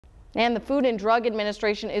And the Food and Drug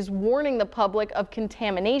Administration is warning the public of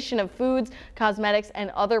contamination of foods, cosmetics,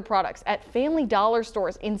 and other products at Family Dollar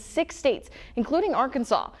stores in 6 states, including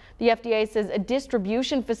Arkansas. The FDA says a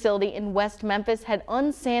distribution facility in West Memphis had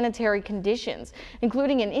unsanitary conditions,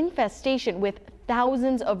 including an infestation with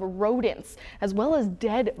thousands of rodents, as well as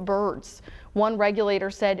dead birds. One regulator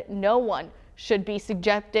said no one should be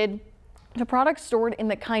subjected to products stored in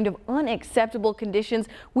the kind of unacceptable conditions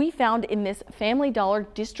we found in this Family Dollar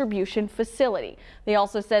distribution facility. They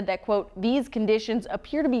also said that, quote, these conditions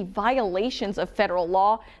appear to be violations of federal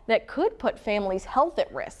law that could put families' health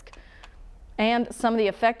at risk. And some of the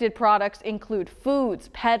affected products include foods,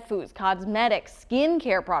 pet foods, cosmetics,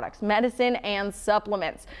 skincare products, medicine, and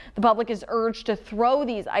supplements. The public is urged to throw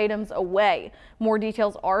these items away. More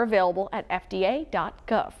details are available at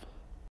fda.gov.